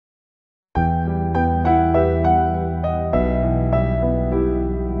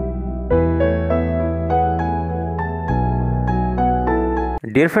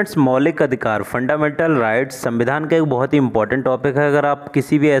Dear friends, मौलिक अधिकार fundamental rights संविधान का एक बहुत ही इंपॉर्टेंट टॉपिक है। अगर आप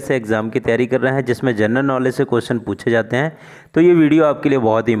किसी भी ऐसे एग्जाम की तैयारी कर रहे हैं जिसमें जनरल नॉलेज से क्वेश्चन पूछे जाते हैं तो ये वीडियो आपके लिए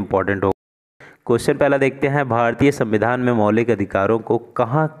बहुत ही इंपॉर्टेंट होगा। क्वेश्चन पहला देखते हैं, भारतीय संविधान में मौलिक अधिकारों को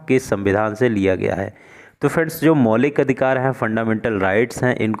कहाँ के संविधान से लिया गया है। तो फ्रेंड्स, जो मौलिक अधिकार हैं, फंडामेंटल राइट्स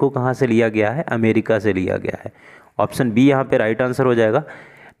हैं, इनको कहाँ से लिया गया है? अमेरिका से लिया गया है। ऑप्शन बी यहाँ पे राइट आंसर हो जाएगा।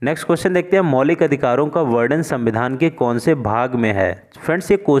 नेक्स्ट क्वेश्चन देखते हैं, मौलिक अधिकारों का वर्णन संविधान के कौन से भाग में है। फ्रेंड्स,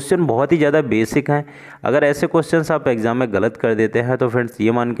 ये क्वेश्चन बहुत ही ज़्यादा बेसिक हैं। अगर ऐसे क्वेश्चंस आप एग्जाम में गलत कर देते हैं तो फ्रेंड्स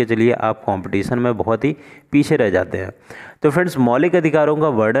ये मान के चलिए आप कंपटीशन में बहुत ही पीछे रह जाते हैं। तो फ्रेंड्स, मौलिक अधिकारों का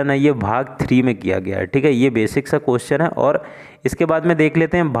वर्णन है ये भाग 3 में किया गया है। ठीक है, ये बेसिक सा क्वेश्चन है। और इसके बाद में देख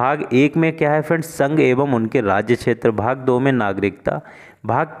लेते हैं भाग 1 में क्या है फ्रेंड्स, संघ एवं उनके राज्य क्षेत्र। भाग 2 में नागरिकता।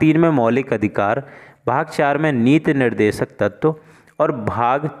 भाग 3 में मौलिक अधिकार। भाग 4 में नीति निर्देशक तत्व। और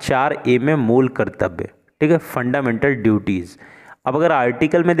भाग 4A में मूल कर्तव्य। ठीक है, फंडामेंटल ड्यूटीज़। अब अगर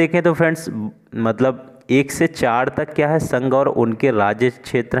आर्टिकल में देखें तो फ्रेंड्स मतलब 1 से 4 तक क्या है, संघ और उनके राज्य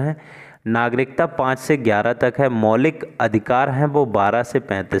क्षेत्र हैं। नागरिकता 5 से 11 तक है। मौलिक अधिकार हैं वो 12 से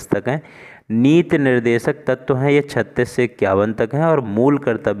 35 तक हैं। नीति निर्देशक तत्व हैं ये 36 से 51 तक हैं। और मूल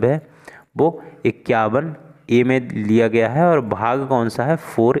कर्तव्य है वो 51A में लिया गया है। और भाग कौन सा है?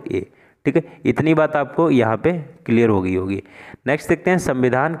 4A। ठीक है, इतनी बात आपको यहाँ पे क्लियर हो गई होगी। नेक्स्ट देखते हैं,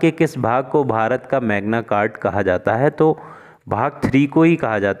 संविधान के किस भाग को भारत का मैग्ना कार्ट कहा जाता है। तो भाग 3 को ही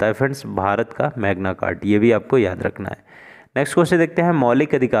कहा जाता है फ्रेंड्स भारत का मैग्ना कार्ट, ये भी आपको याद रखना है। नेक्स्ट क्वेश्चन देखते हैं,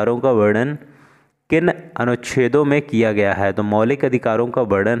 मौलिक अधिकारों का वर्णन किन अनुच्छेदों में किया गया है। तो मौलिक अधिकारों का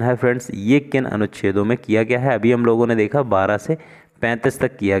वर्णन है फ्रेंड्स ये किन अनुच्छेदों में किया गया है। अभी हम लोगों ने देखा 12 से 35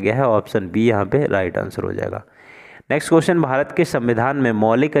 तक किया गया है। ऑप्शन बी यहाँ पे राइट आंसर हो जाएगा। नेक्स्ट क्वेश्चन, भारत के संविधान में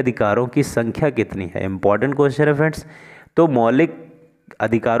मौलिक अधिकारों की संख्या कितनी है। इंपॉर्टेंट क्वेश्चन है फ्रेंड्स। तो मौलिक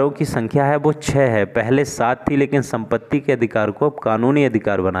अधिकारों की संख्या है वो 6 है। पहले 7 थी लेकिन संपत्ति के अधिकार को अब कानूनी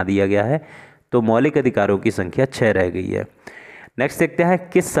अधिकार बना दिया गया है। तो मौलिक अधिकारों की संख्या 6 रह गई है। नेक्स्ट देखते हैं,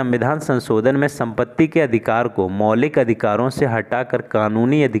 किस संविधान संशोधन में संपत्ति के अधिकार को मौलिक अधिकारों से हटाकर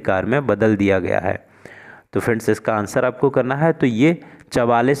कानूनी अधिकार में बदल दिया गया है। तो फ्रेंड्स इसका आंसर आपको करना है। तो ये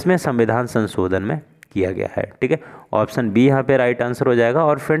 44वें संविधान संशोधन में किया गया है। ठीक है, ऑप्शन बी यहाँ पे राइट आंसर हो जाएगा।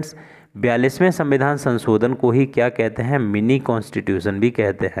 और फ्रेंड्स 42वें संविधान संशोधन को ही क्या कहते हैं? मिनी कॉन्स्टिट्यूशन भी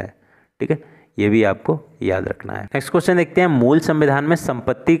कहते हैं। ठीक है, ये भी आपको याद रखना है। नेक्स्ट क्वेश्चन देखते हैं, मूल संविधान में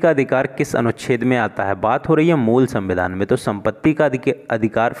संपत्ति का अधिकार किस अनुच्छेद में आता है। बात हो रही है मूल संविधान में, तो संपत्ति का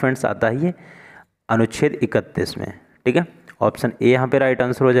अधिकार फ्रेंड्स आता है अनुच्छेद 31 में। ठीक है, ऑप्शन ए यहाँ पे राइट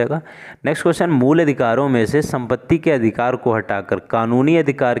आंसर हो जाएगा। नेक्स्ट क्वेश्चन, मूल अधिकारों में से संपत्ति के अधिकार को हटाकर कानूनी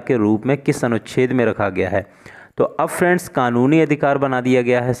अधिकार के रूप में किस अनुच्छेद में रखा गया है। तो अब फ्रेंड्स कानूनी अधिकार बना दिया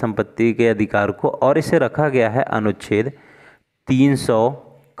गया है संपत्ति के अधिकार को, और इसे रखा गया है अनुच्छेद 300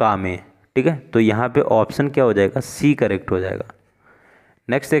 का में। ठीक है, तो यहाँ पे ऑप्शन क्या हो जाएगा? सी करेक्ट हो जाएगा।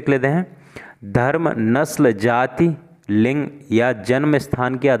 नेक्स्ट देख लेते हैं, धर्म, नस्ल, जाति, लिंग या जन्म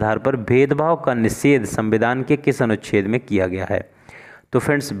स्थान के आधार पर भेदभाव का निषेध संविधान के किस अनुच्छेद में किया गया है। तो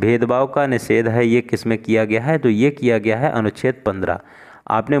फ्रेंड्स भेदभाव का निषेध है ये किस में किया गया है? तो ये किया गया है अनुच्छेद 15।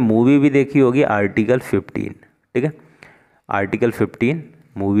 आपने मूवी भी देखी होगी आर्टिकल 15। ठीक है, आर्टिकल 15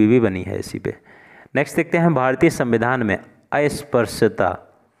 मूवी भी बनी है इसी पे। नेक्स्ट देखते हैं, भारतीय संविधान में अस्पृश्यता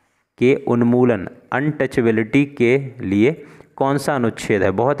के उन्मूलन अनटचेबिलिटी के लिए कौन सा अनुच्छेद है।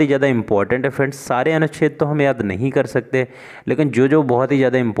 बहुत ही ज़्यादा इंपॉर्टेंट है फ्रेंड्स। सारे अनुच्छेद तो हम याद नहीं कर सकते लेकिन जो बहुत ही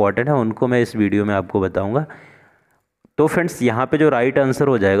ज़्यादा इंपॉर्टेंट है उनको मैं इस वीडियो में आपको बताऊंगा। तो फ्रेंड्स यहाँ पे जो राइट आंसर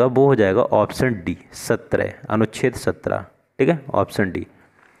हो जाएगा वो हो जाएगा ऑप्शन डी 17, अनुच्छेद 17। ठीक है, option D.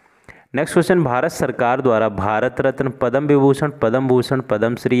 Next question, Bharat सरकार द्वारा भारत रत्न, पद्म विभूषण, पद्म भूषण,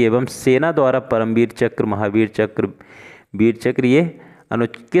 पद्मश्री एवं सेना द्वारा परमवीर चक्र, महावीर चक्र, वीर चक्र ये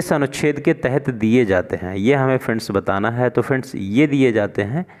किस अनुच्छेद के तहत दिए जाते हैं, ये हमें फ्रेंड्स बताना है। तो फ्रेंड्स ये दिए जाते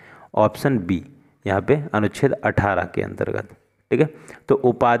हैं ऑप्शन बी यहाँ पे अनुच्छेद 18 के अंतर्गत। ठीक है, तो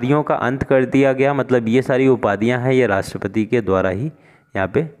उपाधियों का अंत कर दिया गया, मतलब ये सारी उपाधियां हैं ये राष्ट्रपति के द्वारा ही यहाँ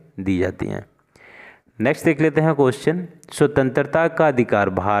पे दी जाती हैं। नेक्स्ट देख लेते हैं क्वेश्चन, स्वतंत्रता का अधिकार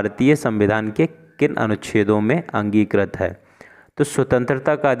भारतीय संविधान के किन अनुच्छेदों में अंगीकृत है। तो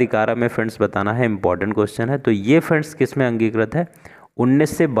स्वतंत्रता का अधिकार हमें फ्रेंड्स बताना है, इंपॉर्टेंट क्वेश्चन है। तो ये फ्रेंड्स किस में अंगीकृत है? 19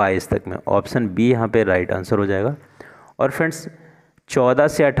 से 22 तक में। ऑप्शन बी यहाँ पे राइट आंसर हो जाएगा। और फ्रेंड्स 14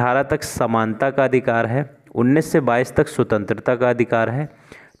 से 18 तक समानता का अधिकार है। 19 से 22 तक स्वतंत्रता का अधिकार है।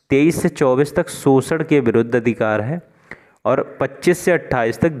 23 से 24 तक शोषण के विरुद्ध अधिकार है। और 25 से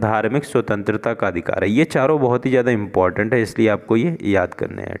 28 तक धार्मिक स्वतंत्रता का अधिकार है। ये चारों बहुत ही ज़्यादा इंपॉर्टेंट है, इसलिए आपको ये याद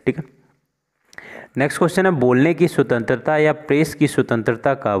करने हैं। ठीक है, नेक्स्ट क्वेश्चन है, बोलने की स्वतंत्रता या प्रेस की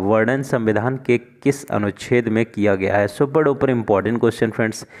स्वतंत्रता का वर्णन संविधान के किस अनुच्छेद में किया गया है। Super duper important question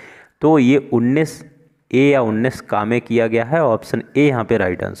friends. तो ये 19 ए या 19 का में किया गया है। ऑप्शन ए यहाँ पे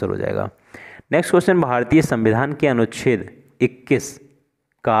राइट आंसर हो जाएगा। नेक्स्ट क्वेश्चन, भारतीय संविधान के अनुच्छेद 21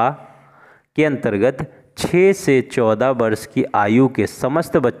 का के अंतर्गत 6 से 14 वर्ष की आयु के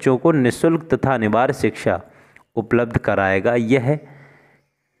समस्त बच्चों को निःशुल्क तथा अनिवार्य शिक्षा उपलब्ध कराएगा, यह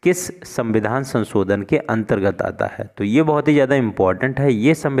किस संविधान संशोधन के अंतर्गत आता है? तो ये बहुत ही ज़्यादा इम्पॉर्टेंट है।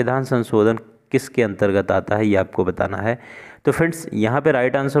 ये संविधान संशोधन किसके अंतर्गत आता है ये आपको बताना है। तो फ्रेंड्स यहाँ पे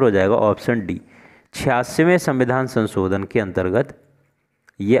राइट आंसर हो जाएगा ऑप्शन डी, 86वें संविधान संशोधन के अंतर्गत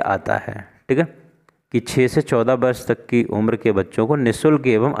ये आता है। ठीक है, कि 6 से 14 वर्ष तक की उम्र के बच्चों को निःशुल्क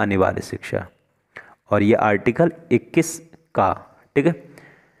एवं अनिवार्य शिक्षा, और ये आर्टिकल 21 का। ठीक है,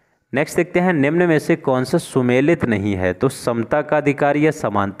 नेक्स्ट देखते हैं, निम्न में से कौन सा सुमेलित नहीं है? तो समता का अधिकार या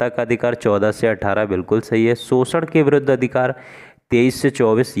समानता का अधिकार 14 से 18 बिल्कुल सही है। शोषण के विरुद्ध अधिकार 23 से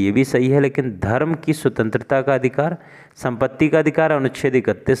 24 ये भी सही है, लेकिन धर्म की स्वतंत्रता का अधिकार, संपत्ति का अधिकार अनुच्छेद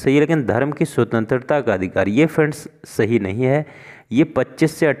 31 सही है, लेकिन धर्म की स्वतंत्रता का अधिकार ये फ्रेंड्स सही नहीं है। ये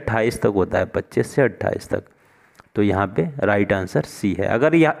 25 से 28 तक होता है, 25 से 28 तक। तो यहाँ पे राइट आंसर सी है।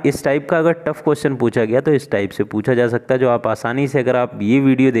 अगर इस टाइप का अगर टफ क्वेश्चन पूछा गया तो इस टाइप से पूछा जा सकता है, जो आप आसानी से, अगर आप ये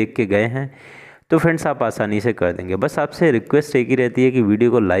वीडियो देख के गए हैं तो फ्रेंड्स आप आसानी से कर देंगे। बस आपसे रिक्वेस्ट एक ही रहती है कि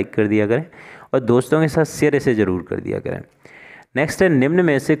वीडियो को लाइक कर दिया करें और दोस्तों के साथ शेयर इसे ज़रूर कर दिया करें। नेक्स्ट है, निम्न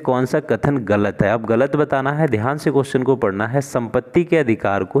में से कौन सा कथन गलत है? अब गलत बताना है, ध्यान से क्वेश्चन को पढ़ना है। संपत्ति के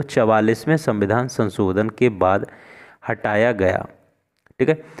अधिकार को 44वें संविधान संशोधन के बाद हटाया गया। ठीक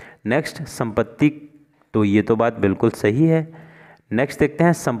है, नेक्स्ट संपत्ति, तो ये तो बात बिल्कुल सही है। नेक्स्ट देखते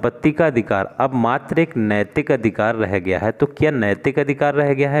हैं, संपत्ति का अधिकार अब मात्र एक नैतिक अधिकार रह गया है। तो क्या नैतिक अधिकार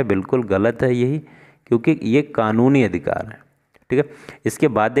रह गया है? बिल्कुल गलत है यही, क्योंकि ये कानूनी अधिकार है। ठीक है, इसके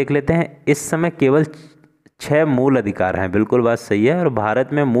बाद देख लेते हैं, इस समय केवल 6 मूल अधिकार हैं। बिल्कुल बात सही है, और भारत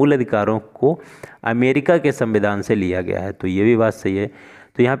में मूल अधिकारों को अमेरिका के संविधान से लिया गया है। तो ये भी बात सही है।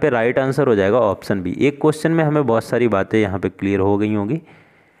 तो यहाँ पे राइट आंसर हो जाएगा ऑप्शन बी। एक क्वेश्चन में हमें बहुत सारी बातें यहाँ पे क्लियर हो गई होंगी।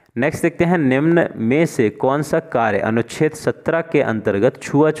 नेक्स्ट देखते हैं, निम्न में से कौन सा कार्य अनुच्छेद 17 के अंतर्गत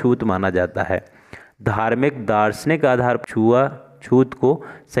छुआछूत माना जाता है? धार्मिक दार्शनिक आधार पर छुआछूत को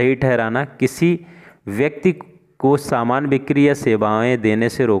सही ठहराना, किसी व्यक्ति को सामान बिक्री या सेवाएं देने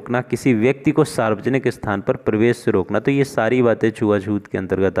से रोकना, किसी व्यक्ति को सार्वजनिक स्थान पर प्रवेश से रोकना। तो ये सारी बातें छुआछूत के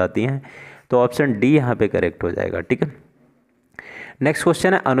अंतर्गत आती हैं। तो ऑप्शन डी यहाँ पे करेक्ट हो जाएगा। ठीक है, नेक्स्ट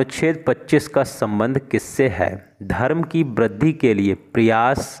क्वेश्चन है, अनुच्छेद 25 का संबंध किससे है? धर्म की वृद्धि के लिए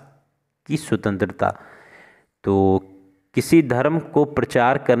प्रयास की स्वतंत्रता। तो किसी धर्म को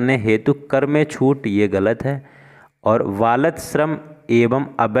प्रचार करने हेतु कर में छूट, ये गलत है। और बालत श्रम एवं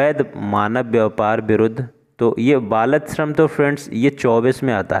अवैध मानव व्यापार विरुद्ध, तो ये बालत श्रम तो फ्रेंड्स ये 24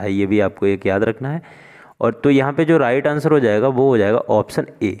 में आता है, ये भी आपको एक याद रखना है। और तो यहाँ पे जो राइट आंसर हो जाएगा वो हो जाएगा ऑप्शन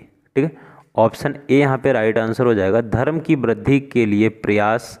ए। ठीक है, ऑप्शन ए यहाँ पे राइट आंसर हो जाएगा। धर्म की वृद्धि के लिए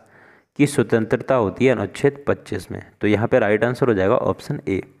प्रयास की स्वतंत्रता होती है अनुच्छेद 25 में। तो यहाँ पे राइट आंसर हो जाएगा ऑप्शन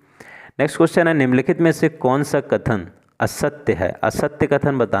ए। नेक्स्ट क्वेश्चन है, निम्नलिखित में से कौन सा कथन असत्य है? असत्य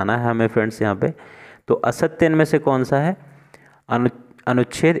कथन बताना है हमें फ्रेंड्स यहाँ पे। तो असत्य इनमें से कौन सा है?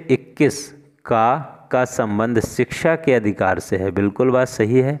 अनुच्छेद 21 का संबंध शिक्षा के अधिकार से है। बिल्कुल बात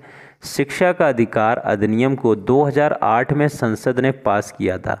सही है। शिक्षा का अधिकार अधिनियम को 2008 में संसद ने पास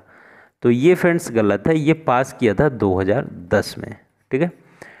किया था। तो ये फ्रेंड्स गलत है, ये पास किया था 2010 में। ठीक है,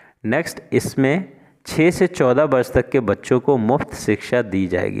 नेक्स्ट, इसमें 6 से 14 वर्ष तक के बच्चों को मुफ्त शिक्षा दी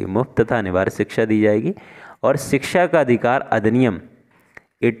जाएगी, मुफ्त तथा अनिवार्य शिक्षा दी जाएगी। और शिक्षा का अधिकार अधिनियम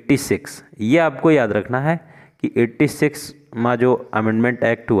 86, ये आपको याद रखना है कि 86 में जो अमेंडमेंट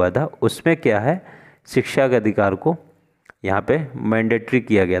एक्ट हुआ था उसमें क्या है, शिक्षा के अधिकार को यहाँ पे मैंडेटरी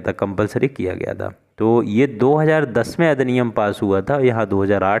किया गया था, कंपलसरी किया गया था। तो ये 2010 में अधिनियम पास हुआ था, यहाँ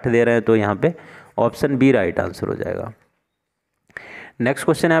 2008 दे रहे हैं। तो यहाँ पे ऑप्शन बी राइट आंसर हो जाएगा। नेक्स्ट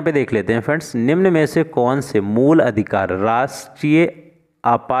क्वेश्चन यहाँ पे देख लेते हैं फ्रेंड्स, निम्न में से कौन से मूल अधिकार राष्ट्रीय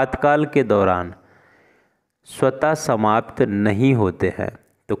आपातकाल के दौरान स्वतः समाप्त नहीं होते हैं?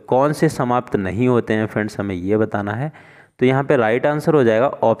 तो कौन से समाप्त नहीं होते हैं फ्रेंड्स, हमें ये बताना है। तो यहाँ पे राइट आंसर हो जाएगा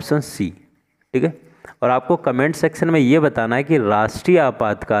ऑप्शन सी। ठीक है, और आपको कमेंट सेक्शन में ये बताना है कि राष्ट्रीय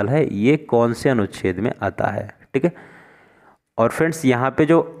आपातकाल है ये कौन से अनुच्छेद में आता है। ठीक है, और फ्रेंड्स यहाँ पे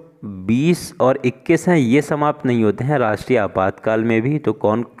जो 20 और 21 हैं ये समाप्त नहीं होते हैं राष्ट्रीय आपातकाल में भी। तो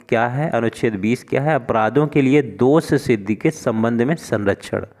कौन क्या है? अनुच्छेद 20 क्या है? अपराधों के लिए दोष सिद्धि के संबंध में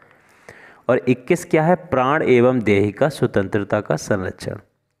संरक्षण। और 21 क्या है? प्राण एवं देह का स्वतंत्रता का संरक्षण।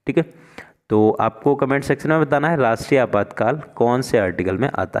 ठीक है, तो आपको कमेंट सेक्शन में बताना है राष्ट्रीय आपातकाल कौन से आर्टिकल में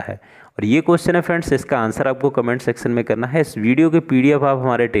आता है। और ये क्वेश्चन है फ्रेंड्स, इसका आंसर आपको कमेंट सेक्शन में करना है। इस वीडियो के PDF आप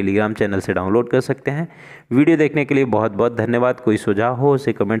हमारे टेलीग्राम चैनल से डाउनलोड कर सकते हैं। वीडियो देखने के लिए बहुत बहुत धन्यवाद। कोई सुझाव हो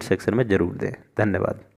उसे कमेंट सेक्शन में ज़रूर दें। धन्यवाद।